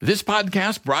This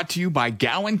podcast brought to you by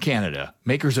Gowan Canada,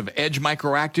 makers of Edge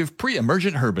Microactive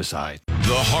pre-emergent herbicide.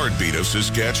 The heartbeat of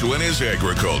Saskatchewan is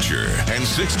agriculture, and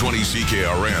 620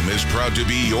 CKRM is proud to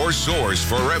be your source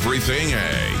for everything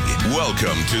ag.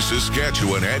 Welcome to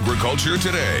Saskatchewan Agriculture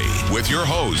Today with your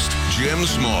host, Jim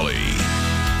Smalley.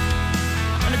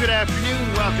 And a good afternoon.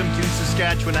 Welcome to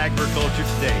Saskatchewan Agriculture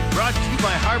Today, brought to you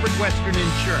by Harvard Western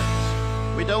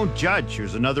Insurance. We don't judge.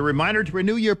 Here's another reminder to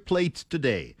renew your plates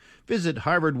today. Visit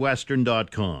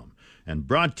harvardwestern.com. And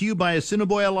brought to you by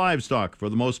Assiniboia Livestock for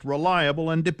the most reliable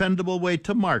and dependable way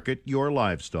to market your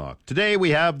livestock. Today we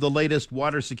have the latest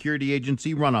Water Security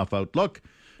Agency runoff outlook.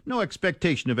 No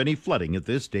expectation of any flooding at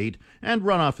this date, and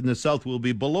runoff in the south will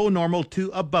be below normal to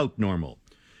about normal.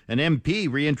 An MP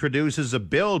reintroduces a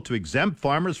bill to exempt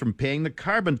farmers from paying the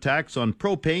carbon tax on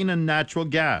propane and natural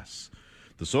gas.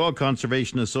 The Soil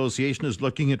Conservation Association is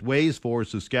looking at ways for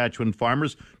Saskatchewan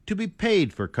farmers to be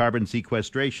paid for carbon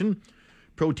sequestration.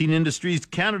 Protein Industries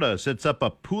Canada sets up a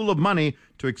pool of money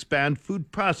to expand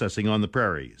food processing on the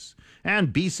prairies.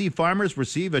 And BC farmers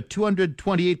receive a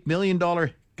 $228 million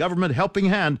government helping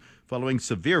hand following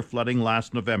severe flooding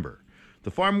last November.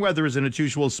 The farm weather is in its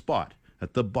usual spot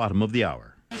at the bottom of the hour.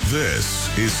 This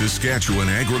is Saskatchewan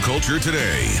Agriculture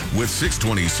Today with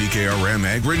 620 CKRM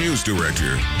Agri-News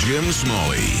Director Jim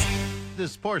Smalley.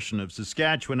 This portion of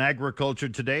Saskatchewan Agriculture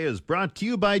Today is brought to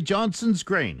you by Johnson's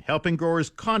Grain, helping growers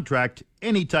contract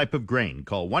any type of grain.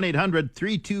 Call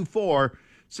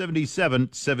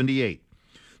 1-800-324-7778.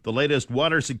 The latest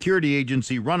Water Security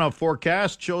Agency runoff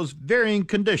forecast shows varying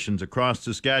conditions across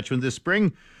Saskatchewan this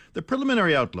spring. The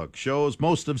preliminary outlook shows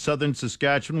most of southern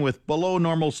Saskatchewan with below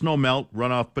normal snowmelt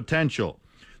runoff potential.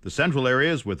 The central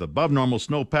areas with above normal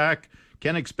snowpack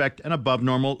can expect an above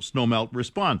normal snowmelt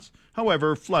response.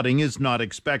 However, flooding is not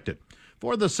expected.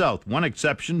 For the south, one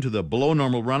exception to the below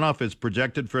normal runoff is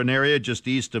projected for an area just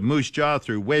east of Moose Jaw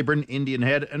through Weyburn, Indian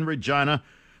Head, and Regina.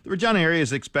 The Regina area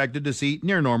is expected to see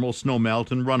near normal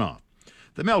snowmelt and runoff.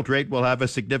 The melt rate will have a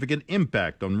significant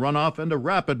impact on runoff, and a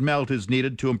rapid melt is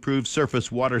needed to improve surface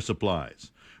water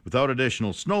supplies. Without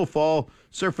additional snowfall,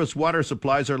 surface water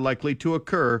supplies are likely to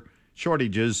occur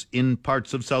shortages in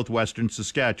parts of southwestern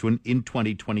Saskatchewan in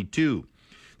 2022.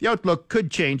 The outlook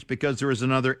could change because there is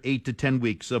another 8 to 10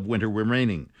 weeks of winter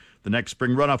remaining. The next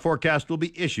spring runoff forecast will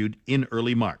be issued in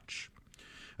early March.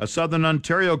 A Southern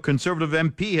Ontario Conservative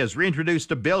MP has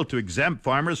reintroduced a bill to exempt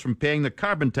farmers from paying the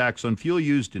carbon tax on fuel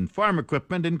used in farm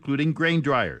equipment, including grain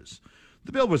dryers.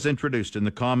 The bill was introduced in the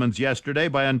Commons yesterday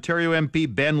by Ontario MP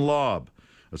Ben Lobb.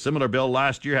 A similar bill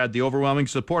last year had the overwhelming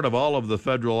support of all of the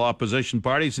federal opposition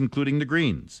parties, including the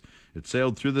Greens. It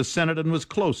sailed through the Senate and was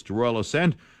close to royal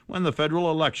assent when the federal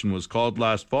election was called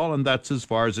last fall, and that's as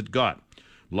far as it got.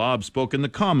 Lobb spoke in the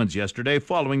Commons yesterday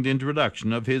following the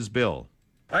introduction of his bill.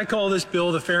 I call this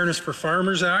bill the Fairness for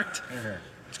Farmers Act.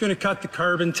 It's going to cut the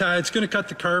carbon tax. It's going to cut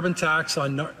the carbon tax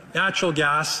on natural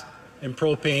gas and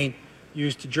propane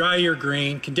used to dry your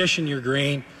grain, condition your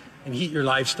grain, and heat your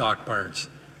livestock barns.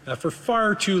 For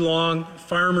far too long,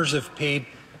 farmers have paid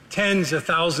tens of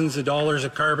thousands of dollars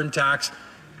of carbon tax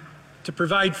to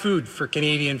provide food for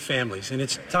Canadian families, and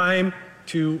it's time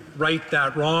to right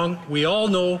that wrong. We all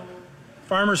know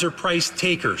farmers are price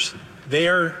takers. They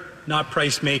are not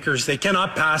price makers. They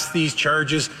cannot pass these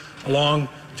charges along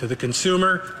to the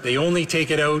consumer. They only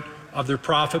take it out of their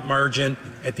profit margin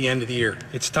at the end of the year.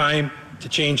 It's time to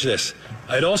change this.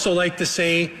 I'd also like to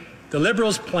say the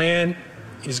Liberals' plan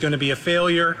is going to be a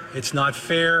failure. It's not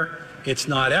fair. It's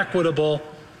not equitable.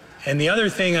 And the other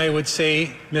thing I would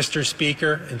say, Mr.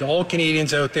 Speaker, and to all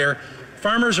Canadians out there,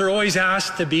 farmers are always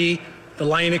asked to be the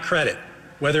line of credit,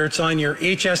 whether it's on your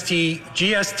HST,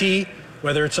 GST,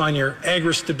 whether it's on your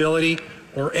agri-stability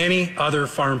or any other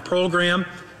farm program.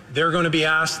 They're going to be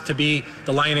asked to be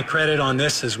the line of credit on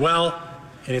this as well,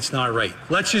 and it's not right.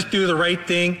 Let's just do the right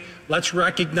thing. Let's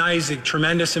recognize the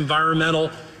tremendous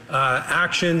environmental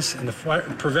actions and the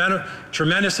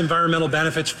tremendous environmental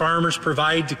benefits farmers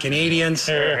provide to Canadians.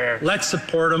 Let's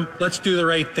support them. Let's do the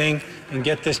right thing and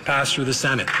get this passed through the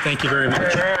Senate. Thank you very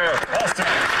much.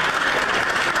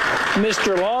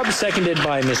 Mr. Lobb, seconded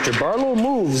by Mr. Barlow,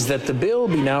 moves that the bill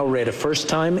be now read a first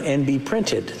time and be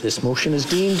printed. This motion is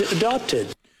deemed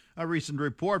adopted. A recent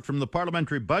report from the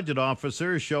Parliamentary Budget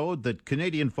Officer showed that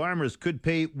Canadian farmers could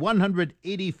pay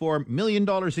 $184 million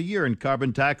a year in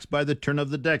carbon tax by the turn of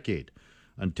the decade.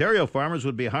 Ontario farmers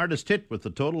would be hardest hit with a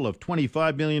total of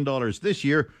 $25 million this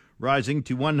year, rising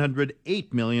to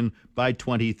 $108 million by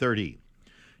 2030.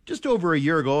 Just over a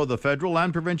year ago, the federal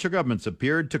and provincial governments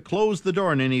appeared to close the door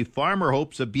on any farmer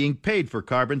hopes of being paid for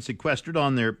carbon sequestered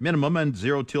on their minimum and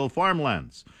zero-till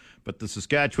farmlands. But the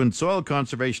Saskatchewan Soil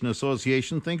Conservation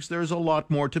Association thinks there's a lot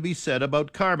more to be said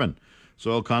about carbon.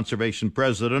 Soil Conservation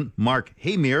President Mark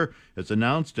Hamir has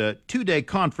announced a 2-day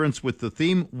conference with the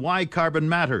theme Why Carbon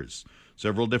Matters.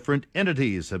 Several different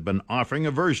entities have been offering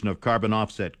a version of carbon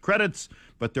offset credits,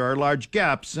 but there are large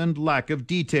gaps and lack of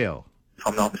detail. If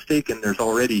I'm not mistaken, there's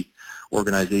already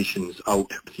organizations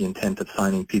out with the intent of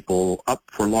signing people up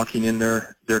for locking in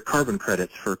their carbon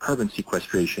credits for carbon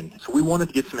sequestration. So we wanted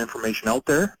to get some information out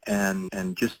there and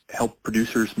just help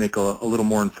producers make a little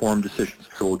more informed decisions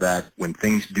so that when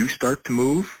things do start to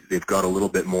move, they've got a little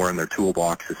bit more in their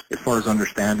toolbox as far as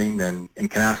understanding and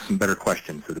can ask some better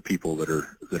questions to the people that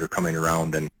are coming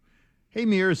around. And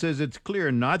Hamir says it's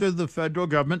clear neither the federal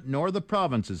government nor the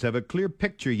provinces have a clear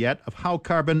picture yet of how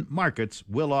carbon markets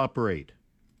will operate.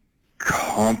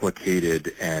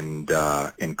 Complicated and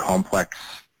complex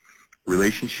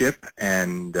relationship,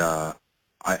 and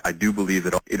I do believe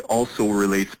that it also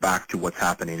relates back to what's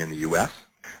happening in the U.S.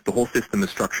 The whole system is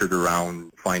structured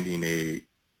around finding an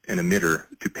emitter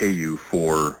to pay you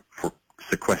for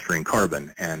sequestering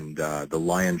carbon, and the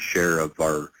lion's share of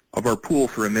our pool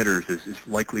for emitters is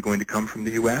likely going to come from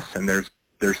the U.S. and there's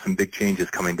some big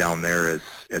changes coming down there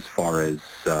as far as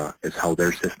how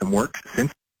their system works.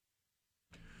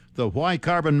 The Why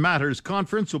Carbon Matters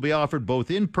conference will be offered both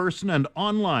in person and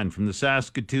online from the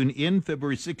Saskatoon Inn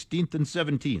February 16th and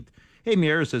 17th.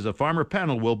 Hamir says a farmer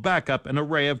panel will back up an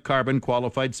array of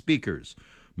carbon-qualified speakers.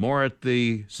 More at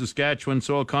the Saskatchewan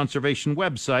Soil Conservation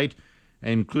website,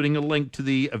 including a link to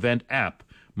the event app.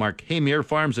 Mark Hamir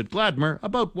farms at Gladmer,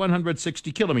 about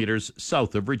 160 kilometers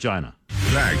south of Regina.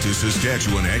 Back to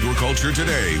Saskatchewan Agriculture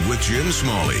Today with Jim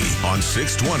Smalley on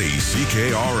 620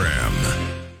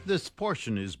 CKRM. This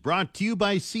portion is brought to you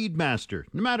by Seedmaster.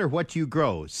 No matter what you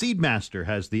grow, Seedmaster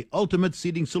has the ultimate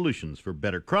seeding solutions for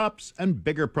better crops and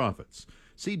bigger profits.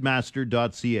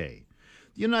 Seedmaster.ca.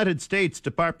 The United States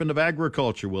Department of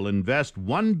Agriculture will invest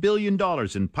 $1 billion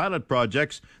in pilot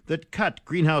projects that cut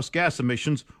greenhouse gas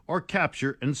emissions or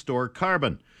capture and store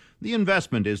carbon. The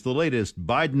investment is the latest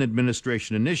Biden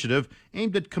administration initiative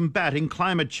aimed at combating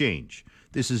climate change.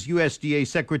 This is USDA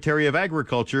Secretary of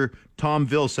Agriculture Tom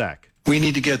Vilsack. We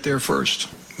need to get there first.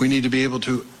 We need to be able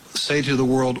to say to the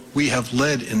world, we have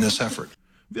led in this effort.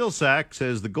 Vilsack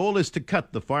says the goal is to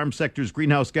cut the farm sector's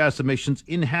greenhouse gas emissions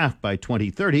in half by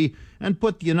 2030 and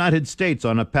put the United States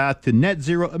on a path to net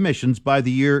zero emissions by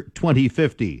the year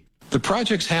 2050. The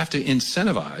projects have to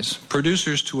incentivize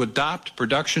producers to adopt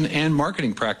production and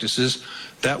marketing practices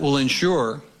that will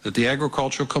ensure that the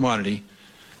agricultural commodity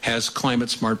has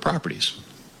climate-smart properties.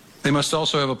 They must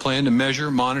also have a plan to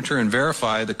measure, monitor, and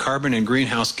verify the carbon and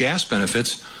greenhouse gas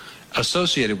benefits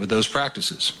associated with those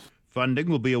practices. Funding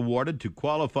will be awarded to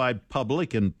qualified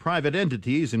public and private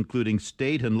entities, including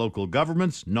state and local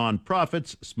governments,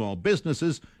 nonprofits, small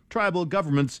businesses, tribal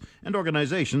governments and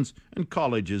organizations, and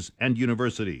colleges and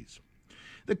universities.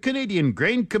 The Canadian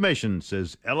Grain Commission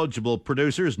says eligible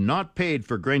producers not paid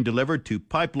for grain delivered to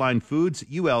Pipeline Foods,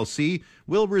 ULC,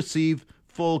 will receive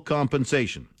full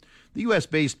compensation. The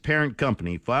U.S.-based parent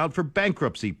company filed for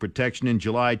bankruptcy protection in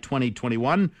July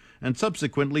 2021 and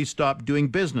subsequently stopped doing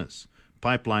business.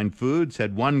 Pipeline Foods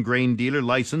had one grain dealer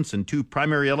license and two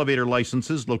primary elevator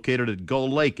licenses located at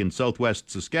Gull Lake in southwest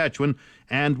Saskatchewan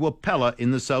and Wapella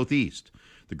in the southeast.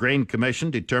 The Grain Commission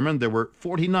determined there were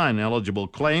 49 eligible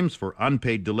claims for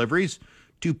unpaid deliveries.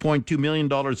 $2.2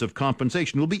 million of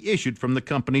compensation will be issued from the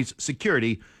company's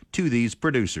security to these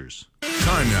producers.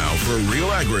 Time now for Real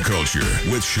Agriculture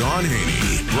with Sean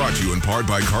Haney. Brought to you in part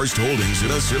by Karst Holdings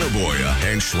in Assiniboia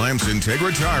and Schlamps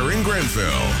Integra Tire in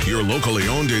Grenfell. Your locally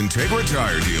owned Integra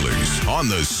Tire dealers on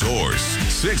The Source,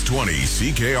 620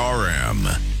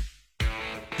 CKRM.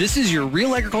 This is your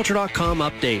RealAgriculture.com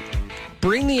update.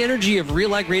 Bring the energy of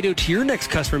Real Ag Radio to your next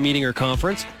customer meeting or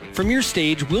conference. From your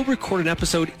stage, we'll record an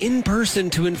episode in person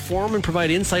to inform and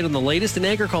provide insight on the latest in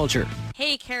agriculture.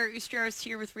 Hey, Kara Oostros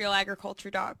here with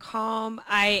RealAgriculture.com.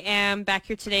 I am back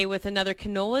here today with another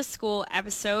Canola School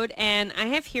episode, and I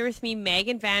have here with me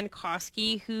Megan Van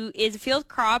Koski, who is a field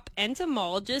crop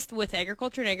entomologist with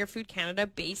Agriculture and Agri-Food Canada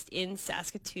based in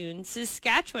Saskatoon,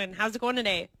 Saskatchewan. How's it going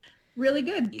today? Really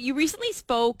good. You recently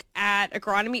spoke at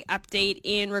Agronomy Update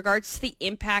in regards to the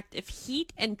impact of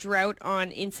heat and drought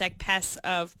on insect pests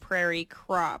of prairie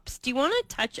crops. Do you want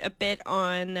to touch a bit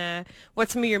on what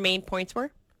some of your main points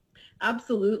were?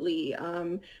 Absolutely.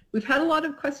 We've had a lot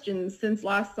of questions since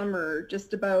last summer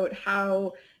just about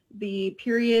how the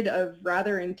period of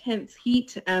rather intense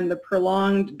heat and the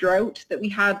prolonged drought that we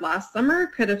had last summer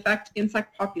could affect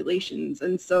insect populations.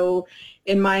 And so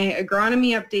in my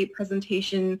agronomy update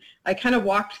presentation, I kind of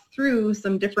walked through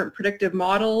some different predictive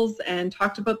models and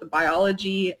talked about the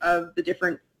biology of the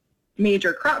different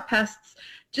major crop pests,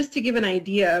 just to give an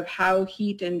idea of how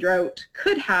heat and drought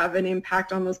could have an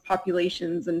impact on those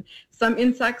populations. And some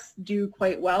insects do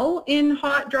quite well in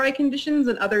hot, dry conditions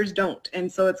and others don't. And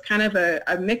so it's kind of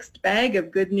a mixed bag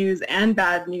of good news and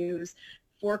bad news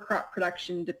for crop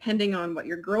production, depending on what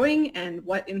you're growing and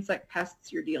what insect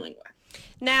pests you're dealing with.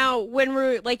 Now, when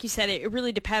we're, like you said, it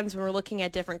really depends when we're looking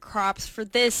at different crops. For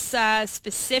this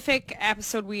specific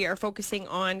episode, we are focusing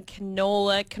on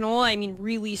canola. Canola, I mean,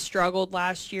 really struggled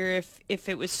last year if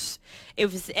it was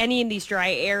any in these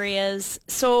dry areas.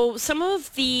 So some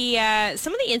of the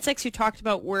insects you talked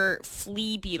about were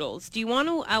flea beetles. Do you want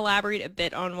to elaborate a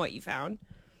bit on what you found?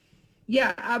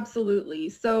 Yeah, absolutely.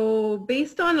 So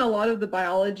based on a lot of the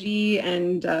biology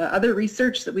and other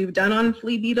research that we've done on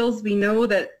flea beetles, we know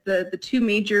that the two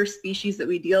major species that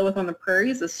we deal with on the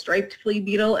prairies, the striped flea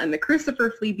beetle and the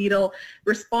crucifer flea beetle,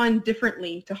 respond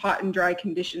differently to hot and dry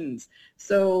conditions.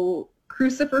 So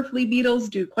crucifer flea beetles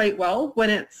do quite well when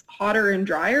it's hotter and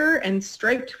drier, and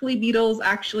striped flea beetles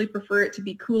actually prefer it to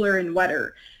be cooler and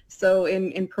wetter. So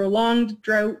in prolonged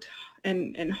drought,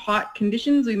 and hot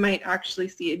conditions, we might actually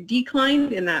see a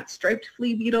decline in that striped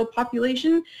flea beetle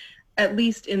population, at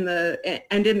least in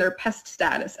their pest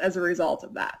status as a result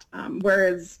of that.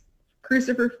 Whereas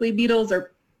crucifer flea beetles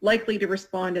are likely to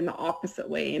respond in the opposite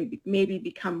way and maybe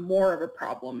become more of a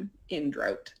problem in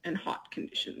drought and hot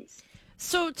conditions.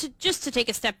 So just to take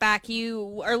a step back,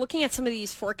 you are looking at some of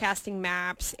these forecasting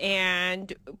maps,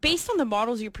 and based on the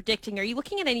models you're predicting, are you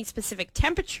looking at any specific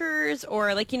temperatures,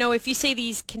 or if you say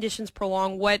these conditions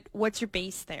prolong, what's your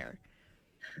base there?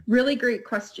 Really great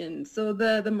question. So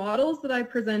the models that I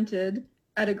presented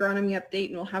at Agronomy Update,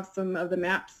 and we'll have some of the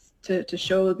maps to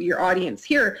show your audience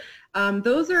here,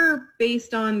 those are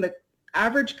based on the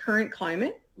average current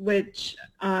climate, which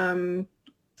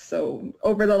so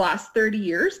over the last 30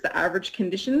 years, the average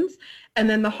conditions, and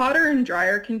then the hotter and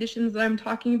drier conditions that I'm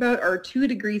talking about are 2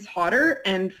 degrees hotter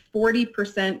and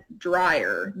 40%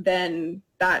 drier than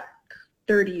that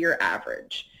 30-year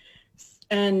average.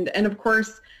 And of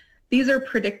course, these are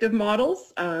predictive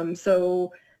models.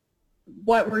 So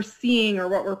what we're seeing or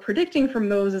what we're predicting from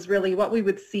those is really what we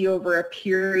would see over a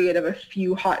period of a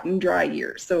few hot and dry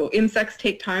years. So insects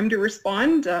take time to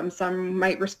respond. Some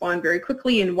might respond very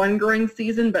quickly in one growing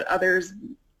season, but others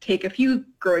take a few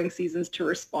growing seasons to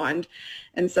respond.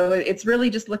 And so it's really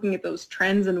just looking at those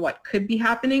trends and what could be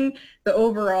happening. The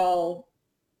overall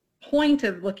point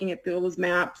of looking at those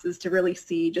maps is to really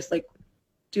see just like,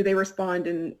 do they respond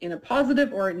in a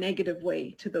positive or a negative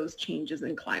way to those changes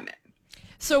in climate?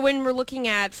 So when we're looking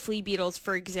at flea beetles,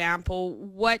 for example,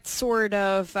 what sort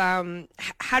of,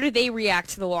 how do they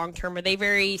react to the long term? Are they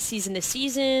very season to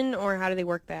season, or how do they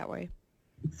work that way?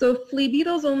 So flea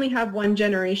beetles only have one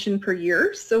generation per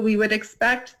year. So we would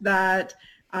expect that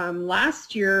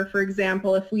last year, for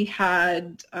example, if we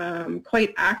had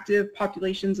quite active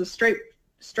populations of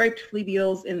striped flea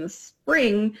beetles in the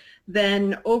spring,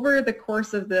 then over the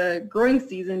course of the growing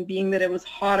season, being that it was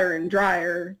hotter and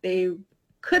drier, they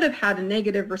could have had a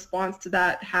negative response to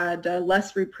that, had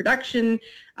less reproduction,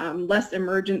 less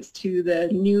emergence to the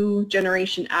new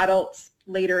generation adults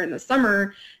later in the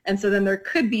summer, and so then there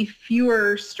could be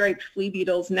fewer striped flea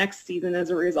beetles next season as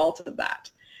a result of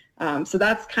that. So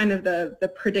that's kind of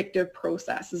the predictive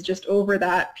process, is just over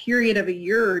that period of a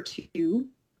year or two,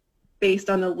 based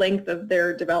on the length of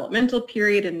their developmental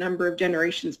period and number of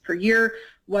generations per year,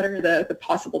 what are the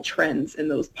possible trends in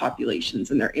those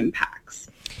populations and their impacts.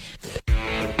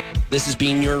 This has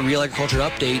been your Real Agriculture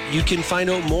Update. You can find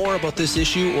out more about this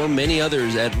issue or many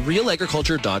others at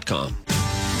realagriculture.com.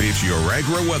 It's your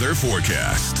agri-weather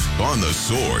forecast on The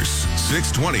Source,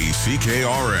 620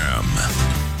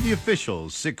 CKRM. The official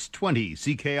 620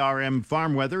 CKRM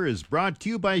farm weather is brought to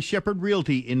you by Shepherd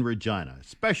Realty in Regina,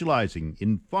 specializing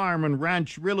in farm and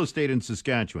ranch real estate in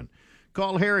Saskatchewan.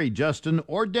 Call Harry, Justin,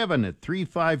 or Devin at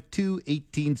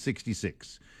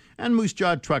 352-1866. And Moose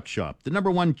Jaw Truck Shop, the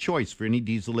 #1 choice for any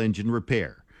diesel engine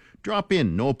repair. Drop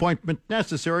in, no appointment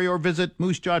necessary, or visit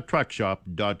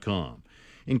moosejawtruckshop.com.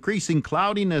 Increasing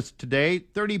cloudiness today,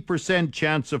 30%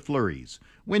 chance of flurries.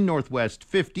 Wind northwest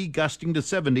 50, gusting to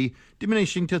 70,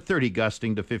 diminishing to 30,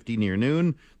 gusting to 50 near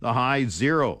noon. The high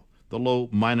 0, the low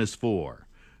 -4.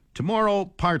 Tomorrow,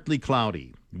 partly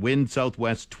cloudy. Wind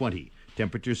southwest 20.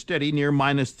 Temperature steady near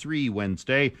 -3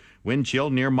 Wednesday. Wind chill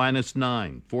near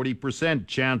 -9. 40%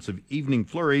 chance of evening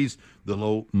flurries, the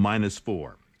low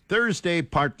 -4. Thursday,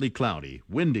 partly cloudy,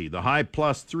 windy, the high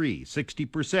 +3,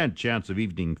 60% chance of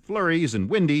evening flurries, and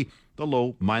windy, the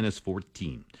low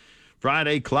 -14.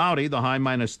 Friday, cloudy, the high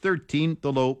 -13,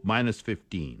 the low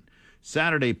 -15.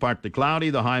 Saturday, partly cloudy,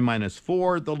 the high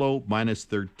 -4, the low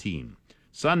 -13.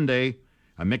 Sunday,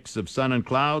 a mix of sun and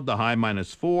cloud, the high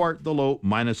 -4, the low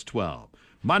 -12.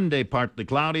 Monday, partly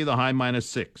cloudy, the high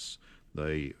 -6.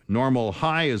 The normal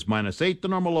high is -8, the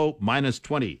normal low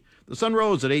 -20. The sun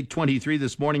rose at 8:23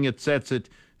 this morning. It sets at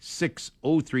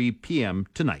 6:03 p.m.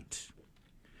 tonight.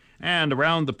 And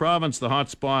around the province, the hot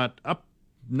spot up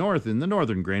north in the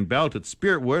northern grain belt at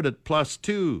Spiritwood at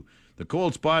 +2. The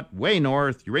cold spot way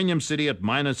north, Uranium City at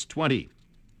 -20.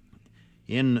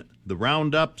 In the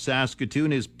roundup,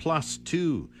 Saskatoon is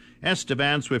 +2.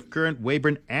 Estevan, Swift Current,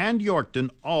 Weyburn, and Yorkton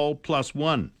all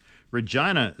 +1.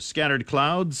 Regina, scattered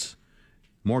clouds.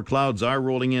 More clouds are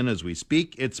rolling in as we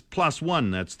speak. It's +1.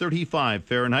 That's 35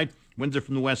 Fahrenheit. Winds are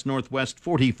from the west-northwest,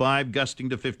 45, gusting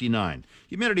to 59.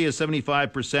 Humidity is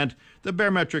 75%. The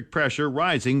barometric pressure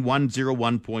rising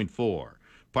 101.4.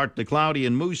 Partly cloudy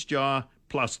in Moose Jaw,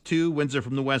 +2. Winds are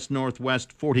from the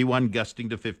west-northwest, 41, gusting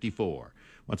to 54.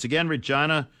 Once again,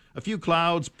 Regina, a few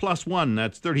clouds, +1.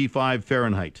 That's 35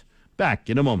 Fahrenheit.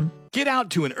 Back in a moment. Get out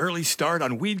to an early start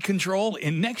on weed control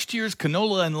in next year's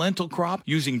canola and lentil crop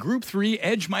using Group 3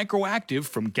 Edge Microactive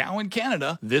from Gowan,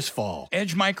 Canada this fall.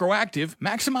 Edge Microactive,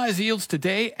 maximize yields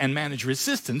today and manage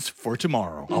resistance for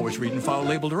tomorrow. Always read and follow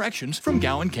label directions from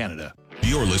Gowan, Canada.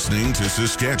 You're listening to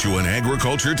Saskatchewan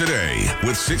Agriculture Today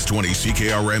with 620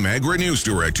 CKRM Agri-News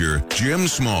Director Jim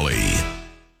Smalley.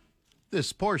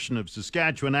 This portion of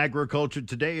Saskatchewan Agriculture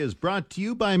Today is brought to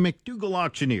you by McDougall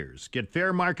Auctioneers. Get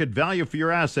fair market value for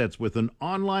your assets with an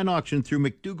online auction through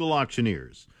McDougall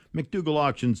Auctioneers.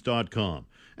 McDougallAuctions.com.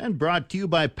 And brought to you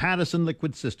by Pattison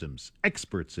Liquid Systems,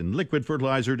 experts in liquid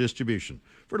fertilizer distribution.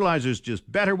 Fertilizer's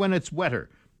just better when it's wetter.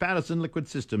 Pattison Liquid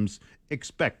Systems,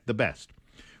 expect the best.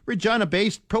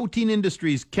 Regina-based Protein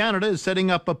Industries Canada is setting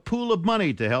up a pool of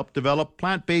money to help develop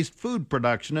plant-based food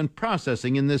production and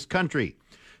processing in this country.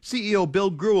 CEO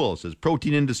Bill Grewal says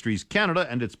Protein Industries Canada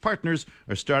and its partners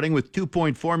are starting with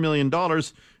 $2.4 million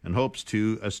and hopes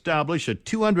to establish a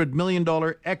 $200 million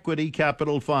equity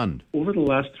capital fund. Over the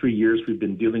last 3 years, we've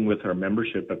been dealing with our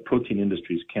membership at Protein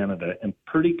Industries Canada, and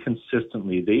pretty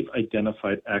consistently, they've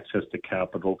identified access to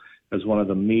capital as one of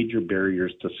the major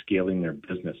barriers to scaling their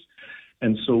business.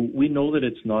 And so we know that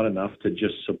it's not enough to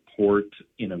just support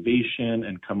innovation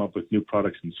and come up with new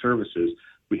products and services.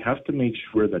 We have to make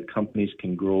sure that companies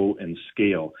can grow and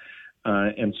scale.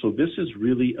 And so this is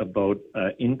really about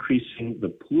increasing the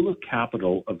pool of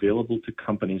capital available to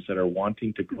companies that are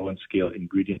wanting to grow and scale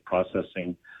ingredient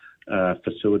processing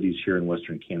facilities here in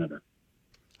Western Canada.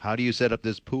 How do you set up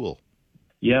this pool?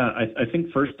 Yeah, I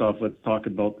think first off, let's talk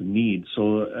about the need.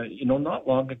 So, not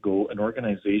long ago, an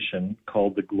organization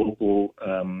called the Global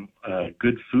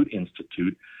Good Food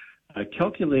Institute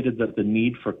calculated that the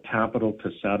need for capital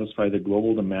to satisfy the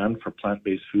global demand for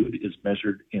plant-based food is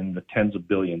measured in the tens of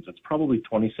billions. It's probably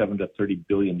 $27 to $30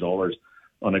 billion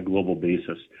on a global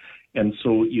basis. And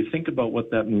so you think about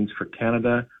what that means for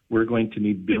Canada, we're going to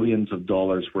need billions of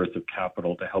dollars worth of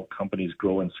capital to help companies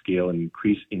grow and scale and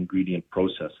increase ingredient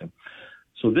processing.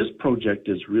 So this project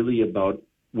is really about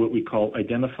what we call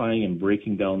identifying and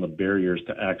breaking down the barriers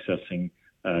to accessing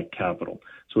capital.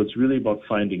 So it's really about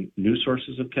finding new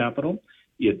sources of capital.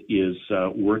 It is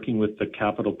working with the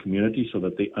capital community so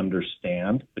that they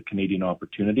understand the Canadian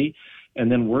opportunity,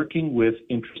 and then working with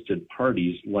interested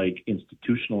parties like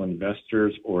institutional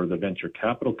investors or the venture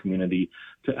capital community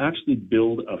to actually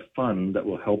build a fund that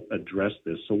will help address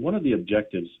this. So one of the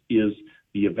objectives is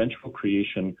the eventual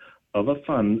creation of a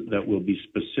fund that will be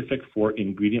specific for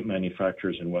ingredient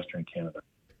manufacturers in Western Canada.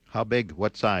 How big?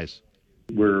 What size?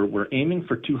 We're aiming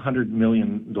for $200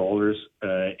 million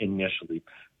initially.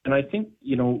 And I think,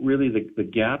 really the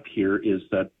gap here is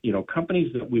that,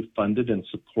 companies that we've funded and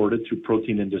supported through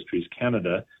Protein Industries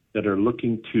Canada that are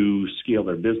looking to scale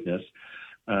their business,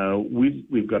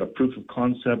 we've got a proof of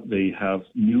concept. They have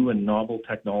new and novel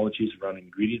technologies around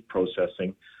ingredient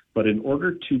processing. But in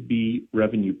order to be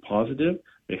revenue positive,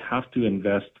 they have to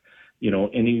invest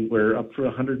anywhere up for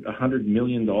 $100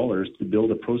 million to build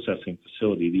a processing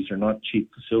facility. These are not cheap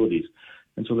facilities.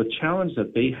 And so the challenge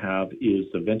that they have is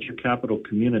the venture capital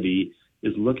community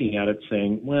is looking at it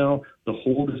saying, well, the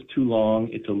hold is too long.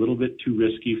 It's a little bit too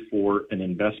risky for an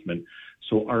investment.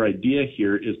 So our idea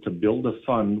here is to build a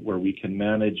fund where we can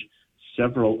manage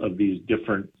several of these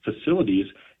different facilities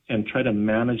and try to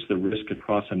manage the risk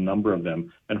across a number of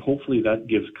them. And hopefully that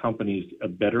gives companies a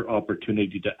better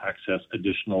opportunity to access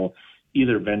additional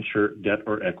either venture, debt,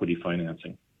 or equity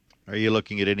financing. Are you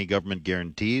looking at any government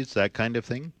guarantees, that kind of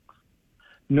thing?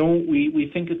 No, we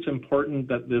think it's important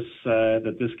that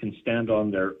this can stand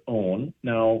on their own.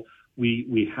 Now,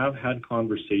 we have had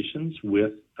conversations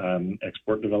with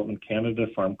Export Development Canada,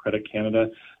 Farm Credit Canada,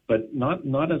 but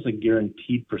not as a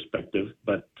guaranteed perspective,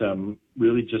 but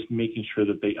really just making sure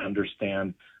that they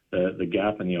understand the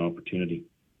gap and the opportunity.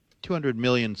 $200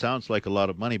 million sounds like a lot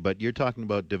of money, but you're talking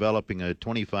about developing a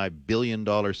 $25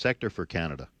 billion sector for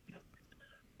Canada.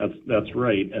 That's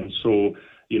right. And so,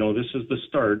 this is the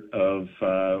start of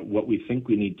what we think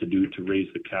we need to do to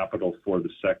raise the capital for the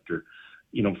sector.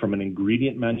 From an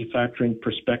ingredient manufacturing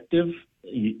perspective,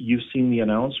 you've seen the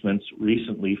announcements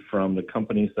recently from the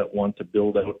companies that want to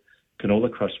build out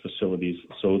canola crush facilities.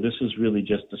 So this is really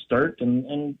just the start.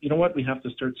 And you know what? We have to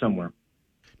start somewhere.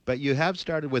 But you have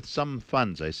started with some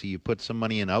funds. I see you put some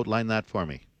money in. Outline that for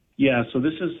me. Yeah, so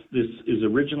this is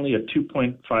originally a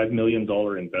 $2.5 million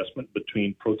investment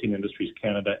between Protein Industries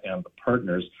Canada and the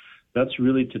partners. That's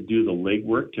really to do the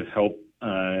legwork to help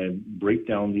break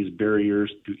down these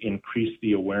barriers, to increase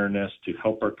the awareness, to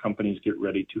help our companies get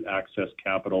ready to access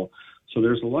capital. So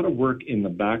there's a lot of work in the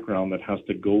background that has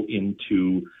to go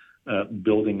into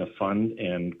building a fund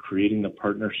and creating the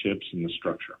partnerships and the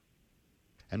structure.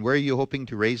 And where are you hoping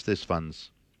to raise these funds?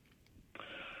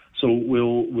 So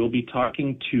we'll be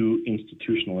talking to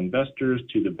institutional investors,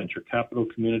 to the venture capital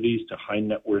communities, to high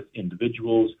net worth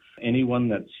individuals, anyone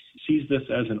that sees this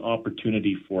as an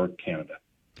opportunity for Canada.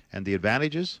 And the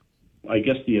advantages? I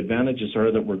guess the advantages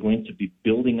are that we're going to be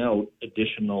building out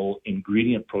additional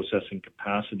ingredient processing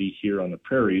capacity here on the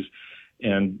prairies.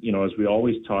 And, as we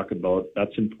always talk about,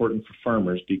 that's important for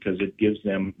farmers because it gives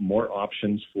them more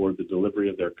options for the delivery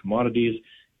of their commodities.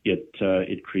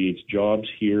 It creates jobs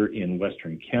here in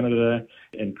Western Canada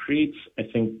and creates, I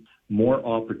think, more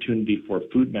opportunity for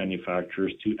food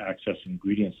manufacturers to access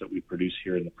ingredients that we produce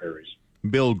here in the prairies.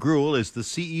 Bill Greuel is the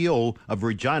CEO of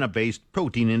Regina-based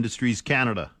Protein Industries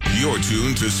Canada. You're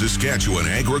tuned to Saskatchewan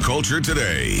Agriculture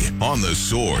Today on The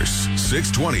Source,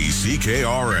 620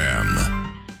 CKRM.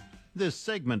 This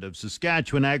segment of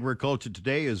Saskatchewan Agriculture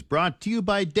Today is brought to you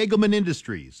by Degelman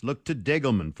Industries. Look to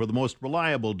Degelman for the most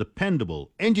reliable, dependable,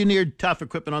 engineered tough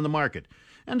equipment on the market.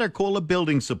 And Arcola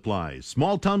Building Supplies,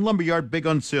 small town lumberyard big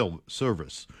on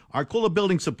service.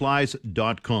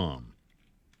 ArcolaBuildingSupplies.com.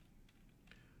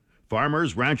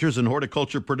 Farmers, ranchers, and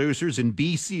horticulture producers in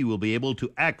BC will be able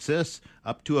to access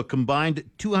up to a combined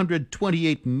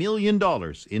 $228 million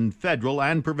in federal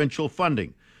and provincial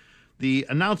funding. The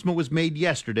announcement was made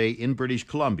yesterday in British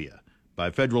Columbia by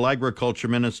Federal Agriculture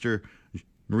Minister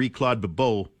Marie-Claude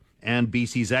Bebeau and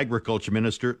BC's Agriculture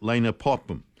Minister Lena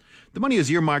Popham. The money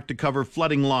is earmarked to cover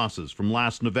flooding losses from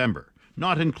last November,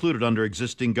 not included under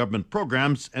existing government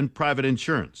programs and private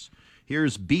insurance.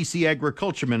 Here's BC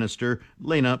Agriculture Minister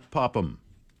Lena Popham.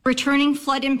 Returning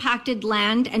flood-impacted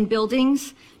land and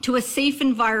buildings to a safe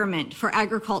environment for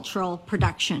agricultural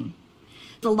production.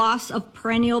 The loss of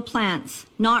perennial plants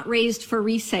not raised for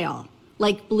resale,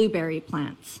 like blueberry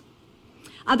plants.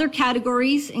 Other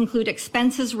categories include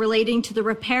expenses relating to the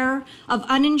repair of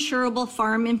uninsurable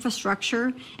farm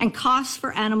infrastructure and costs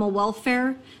for animal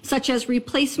welfare, such as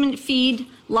replacement feed,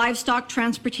 livestock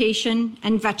transportation,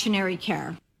 and veterinary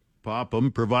care.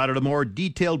 Popham provided a more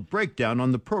detailed breakdown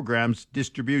on the program's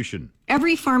distribution.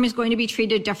 Every farm is going to be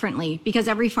treated differently because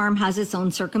every farm has its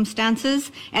own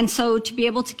circumstances. And so to be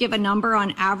able to give a number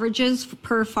on averages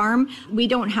per farm, we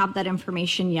don't have that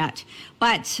information yet.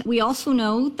 But we also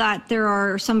know that there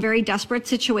are some very desperate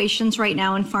situations right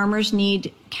now and farmers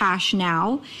need cash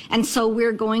now. And so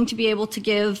we're going to be able to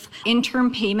give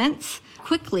interim payments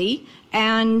quickly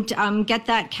and get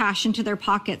that cash into their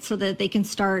pockets so that they can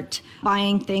start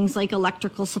buying things like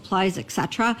electrical supplies,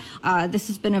 etc. This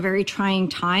has been a very trying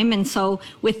time. And so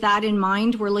with that in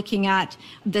mind, we're looking at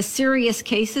the serious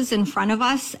cases in front of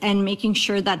us and making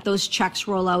sure that those checks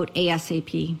roll out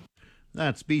ASAP.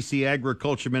 That's BC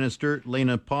Agriculture Minister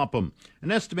Lena Popham. An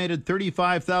estimated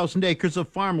 35,000 acres of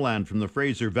farmland from the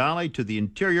Fraser Valley to the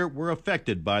interior were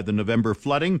affected by the November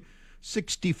flooding.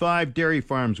 65 dairy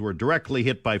farms were directly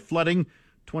hit by flooding.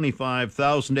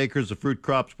 25,000 acres of fruit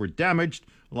crops were damaged,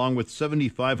 along with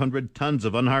 7,500 tons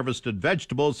of unharvested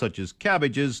vegetables such as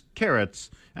cabbages, carrots,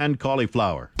 and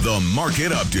cauliflower. The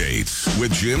Market Updates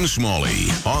with Jim Smalley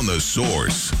on The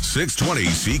Source,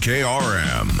 620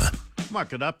 CKRM.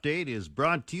 Market Update is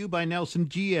brought to you by Nelson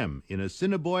GM in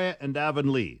Assiniboia and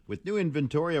Avonlea. With new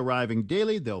inventory arriving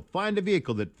daily, they'll find a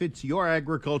vehicle that fits your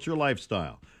agriculture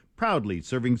lifestyle. Proudly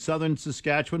serving southern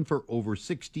Saskatchewan for over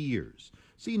 60 years.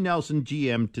 See Nelson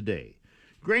GM today.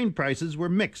 Grain prices were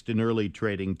mixed in early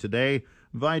trading today.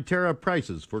 Viterra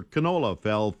prices for canola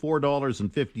fell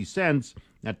 $4.50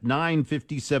 at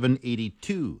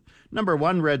 $9.57.82. Number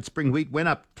 1 red spring wheat went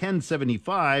up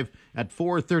 $10.75 at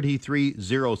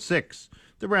 $4.33.06.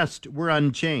 The rest were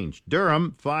unchanged.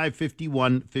 Durum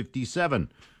 $5.51.57.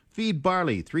 Feed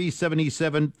barley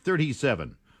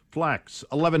 $3.77.37. Flax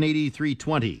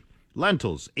 $11.83.20.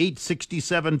 Lentils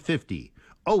 $8.67.50.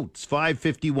 Oats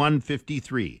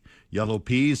 $5.51.53. Yellow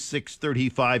peas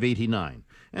 $6.35.89.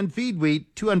 And feed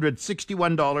wheat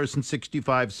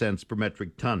 $261.65 per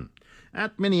metric ton.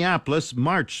 At Minneapolis,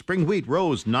 March spring wheat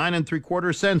rose 9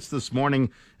 3/4 cents this morning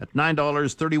at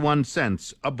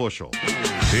 $9.31 a bushel.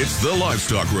 It's the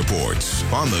Livestock Reports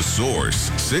on The Source,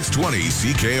 620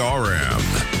 CKRM.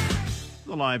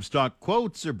 The livestock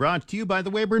quotes are brought to you by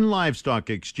the Weyburn Livestock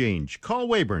Exchange. Call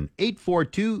Weyburn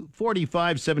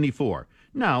 842-4574.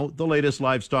 Now, the latest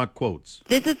livestock quotes.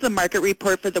 This is the market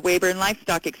report for the Weyburn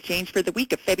Livestock Exchange for the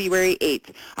week of February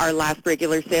 8th. Our last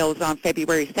regular sale was on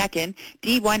February 2nd.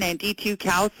 D1 and D2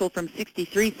 cows sold from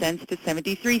 63 cents to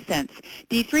 73 cents.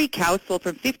 D3 cows sold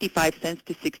from 55 cents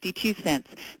to 62 cents.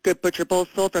 Good butcher bulls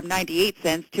sold from 98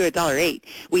 cents to $1.08.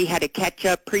 We had a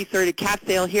catch-up pre-sorted calf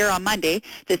sale here on Monday.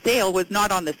 The sale was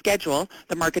not on the schedule.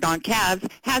 The market on calves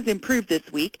has improved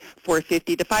this week.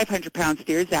 450 to 500-pound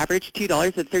steers averaged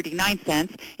 $2.39.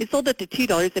 It sold up to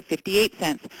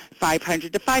 $2.58.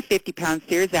 500 to 550-pound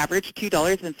steers averaged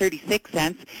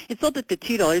 $2.36. It sold up to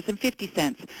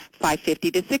 $2.50.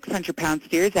 550 to 600-pound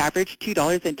steers averaged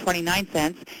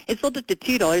 $2.29. It sold up to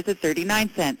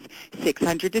 $2.39.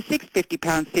 600 to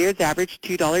 650-pound steers averaged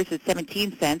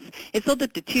 $2.17. It sold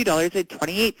up to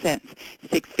 $2.28.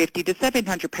 650 to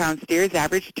 700-pound steers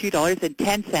averaged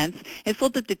 $2.10. It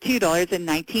sold up to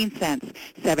 $2.19.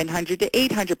 700 to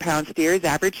 800-pound steers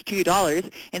averaged $2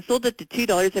 and sold it to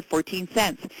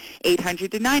 $2.14.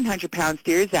 800 to 900-pound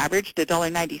steers averaged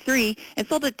 $1.93 and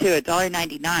sold it to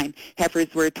 $1.99.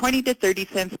 Heifers were 20 to 30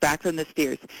 cents back from the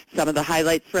steers. Some of the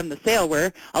highlights from the sale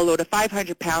were a load of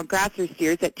 500-pound grasser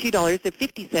steers at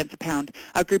 $2.50 a pound,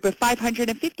 a group of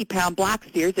 550-pound black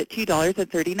steers at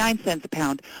 $2.39 a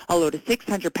pound, a load of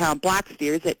 600-pound black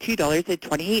steers at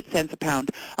 $2.28 a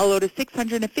pound, a load of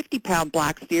 650-pound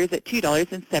black steers at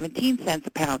 $2.17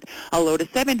 a pound, a load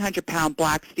of 700-pound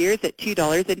black steers at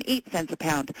 $2.08 a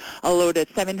pound, a load of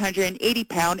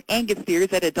 780-pound Angus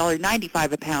steers at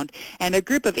 $1.95 a pound, and a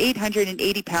group of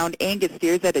 880-pound Angus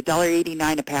steers at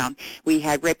 $1.89 a pound. We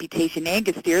had Reputation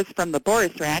Angus steers from the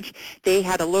Boris Ranch. They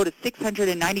had a load of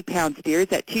 690-pound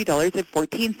steers at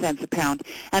 $2.14 a pound,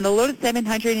 and a load of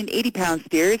 780-pound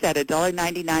steers at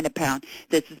 $1.99 a pound.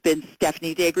 This has been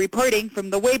Stephanie Digg reporting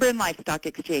from the Weyburn Livestock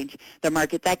Exchange, the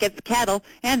market that gets cattle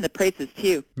and the prices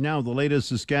too. Now the latest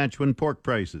Saskatchewan pork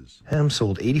prices. Ham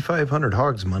sold 8,500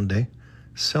 hogs Monday,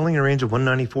 selling a range of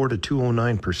 $194 to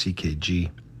 $209 per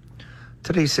CKG.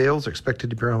 Today's sales are expected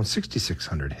to be around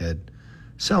 6,600 head,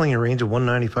 selling a range of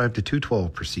 $195 to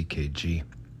 $212 per CKG.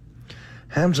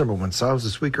 Ham's number 1 sows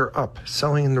this week are up,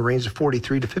 selling in the range of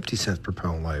 43 to 50 cents per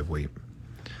pound live weight.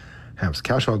 Ham's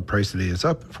cash hog price today is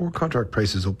up, 4 contract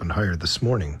prices opened higher this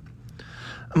morning.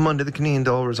 On Monday, the Canadian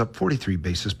dollar is up 43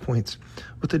 basis points,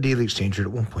 with the daily exchange rate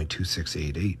at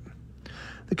 1.2688.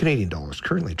 The Canadian dollar is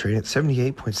currently trading at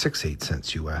 78.68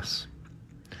 cents U.S.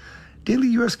 Daily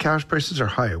U.S. cash prices are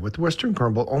higher, with the Western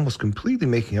Corn Belt almost completely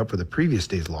making up for the previous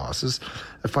day's losses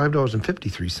at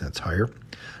 $5.53 higher,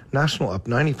 National up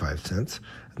 95 cents,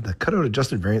 and the cutout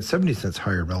adjusted variant 70 cents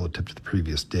higher relative to the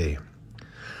previous day.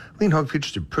 Lean hog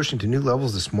futures are pushing to new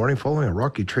levels this morning following a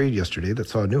rocky trade yesterday that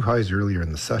saw new highs earlier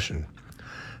in the session.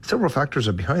 Several factors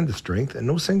are behind the strength, and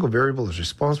no single variable is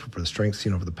responsible for the strength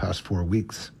seen over the past 4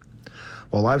 weeks.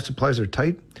 While live supplies are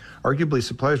tight, arguably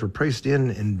supplies were priced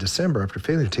in December after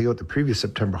failing to take out the previous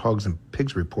September hogs and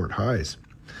pigs report highs.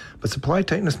 But supply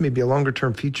tightness may be a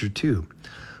longer-term feature too.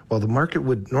 While the market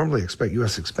would normally expect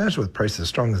U.S. expansion with prices as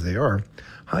strong as they are,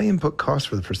 high input costs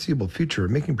for the foreseeable future are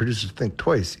making producers think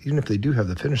twice, even if they do have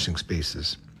the finishing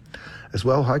spaces. As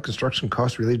well, high construction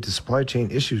costs related to supply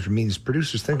chain issues means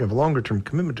producers thinking of a longer-term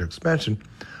commitment to expansion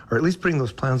or at least putting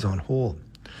those plans on hold.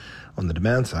 On the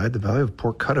demand side, the value of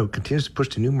pork cutout continues to push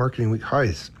to new marketing week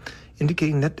highs,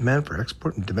 indicating net demand for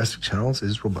export and domestic channels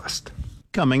is robust.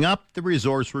 Coming up, the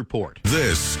Resource Report.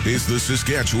 This is the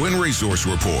Saskatchewan Resource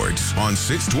Report on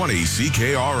 620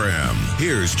 CKRM.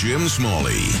 Here's Jim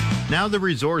Smalley. Now the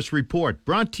Resource Report,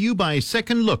 brought to you by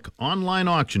Second Look Online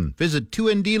Auction. Visit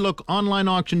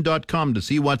 2ndlookonlineauction.com to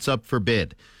see what's up for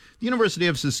bid. The University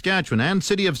of Saskatchewan and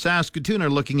City of Saskatoon are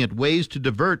looking at ways to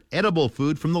divert edible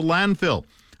food from the landfill.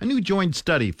 A new joint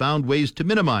study found ways to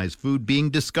minimize food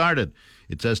being discarded.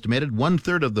 It's estimated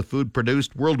 1/3 of the food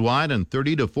produced worldwide and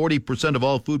 30 to 40% of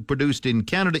all food produced in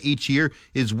Canada each year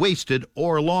is wasted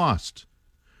or lost.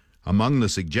 Among the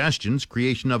suggestions,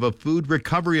 creation of a food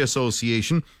recovery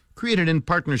association created in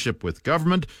partnership with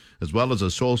government, as well as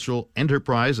a social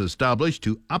enterprise established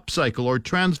to upcycle or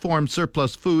transform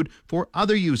surplus food for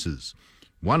other uses.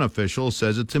 One official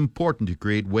says it's important to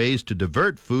create ways to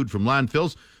divert food from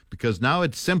landfills because now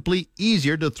it's simply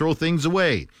easier to throw things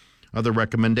away. Other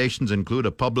recommendations include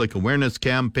a public awareness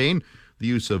campaign, the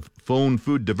use of phone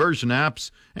food diversion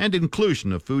apps, and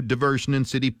inclusion of food diversion in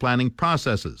city planning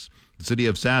processes. The City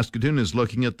of Saskatoon is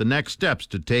looking at the next steps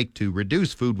to take to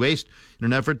reduce food waste in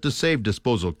an effort to save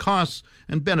disposal costs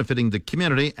and benefiting the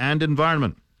community and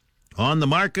environment. On the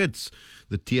markets,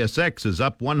 the TSX is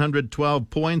up 112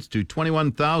 points to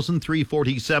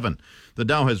 21,347. The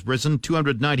Dow has risen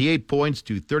 298 points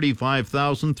to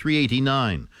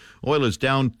 35,389. Oil is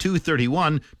down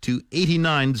 231 to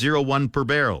 89.01 per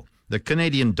barrel. The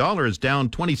Canadian dollar is down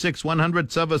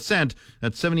 26/100ths of a cent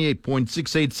at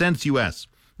 78.68 cents U.S.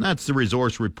 That's the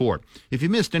Resource Report. If you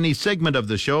missed any segment of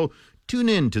the show, tune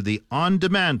in to the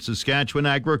on-demand Saskatchewan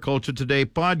Agriculture Today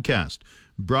podcast,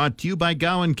 brought to you by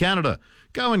Gowan Canada.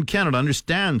 Gowan Canada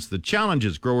understands the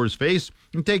challenges growers face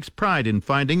and takes pride in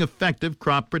finding effective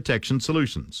crop protection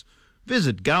solutions.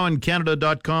 Visit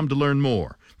GowanCanada.com to learn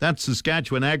more. That's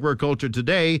Saskatchewan Agriculture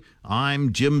Today.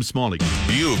 I'm Jim Smalley.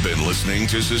 You've been listening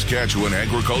to Saskatchewan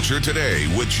Agriculture Today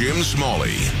with Jim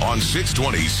Smalley on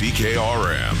 620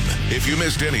 CKRM. If you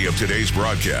missed any of today's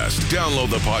broadcast,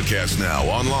 download the podcast now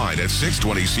online at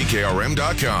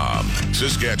 620CKRM.com.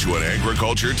 Saskatchewan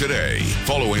Agriculture Today,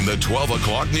 following the 12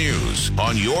 o'clock news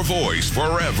on your voice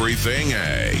for everything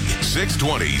ag.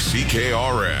 620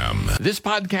 CKRM. This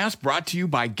podcast brought to you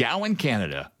by Gowan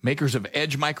Canada, makers of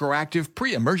Edge Microactive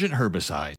pre-emergent herbicide.